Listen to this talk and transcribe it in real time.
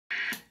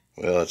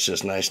Well, it's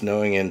just nice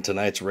knowing in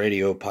tonight's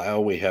radio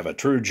pile we have a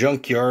true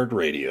junkyard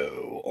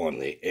radio on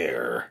the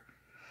air.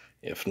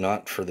 If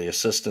not for the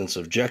assistance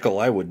of Jekyll,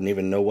 I wouldn't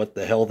even know what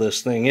the hell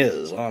this thing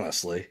is,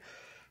 honestly.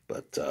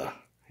 But,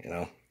 you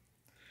know,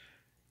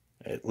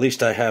 at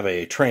least I have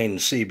a trained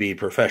CB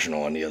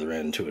professional on the other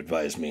end to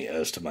advise me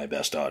as to my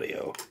best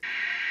audio.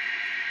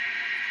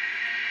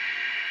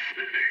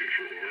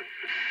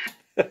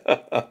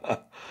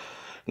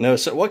 No,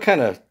 so what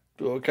kind of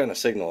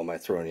signal am I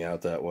throwing you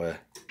out that way? Looks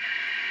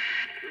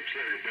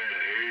like about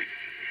an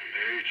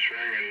 8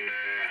 swinging,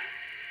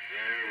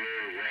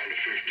 around the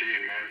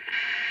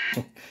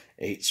 15 mark.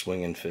 8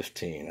 swinging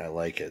 15. I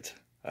like it.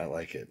 I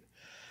like it.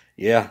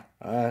 Yeah,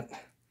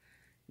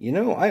 you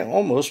know, I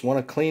almost want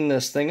to clean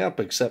this thing up,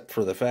 except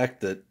for the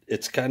fact that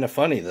it's kind of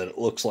funny that it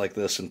looks like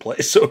this and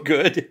plays so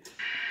good.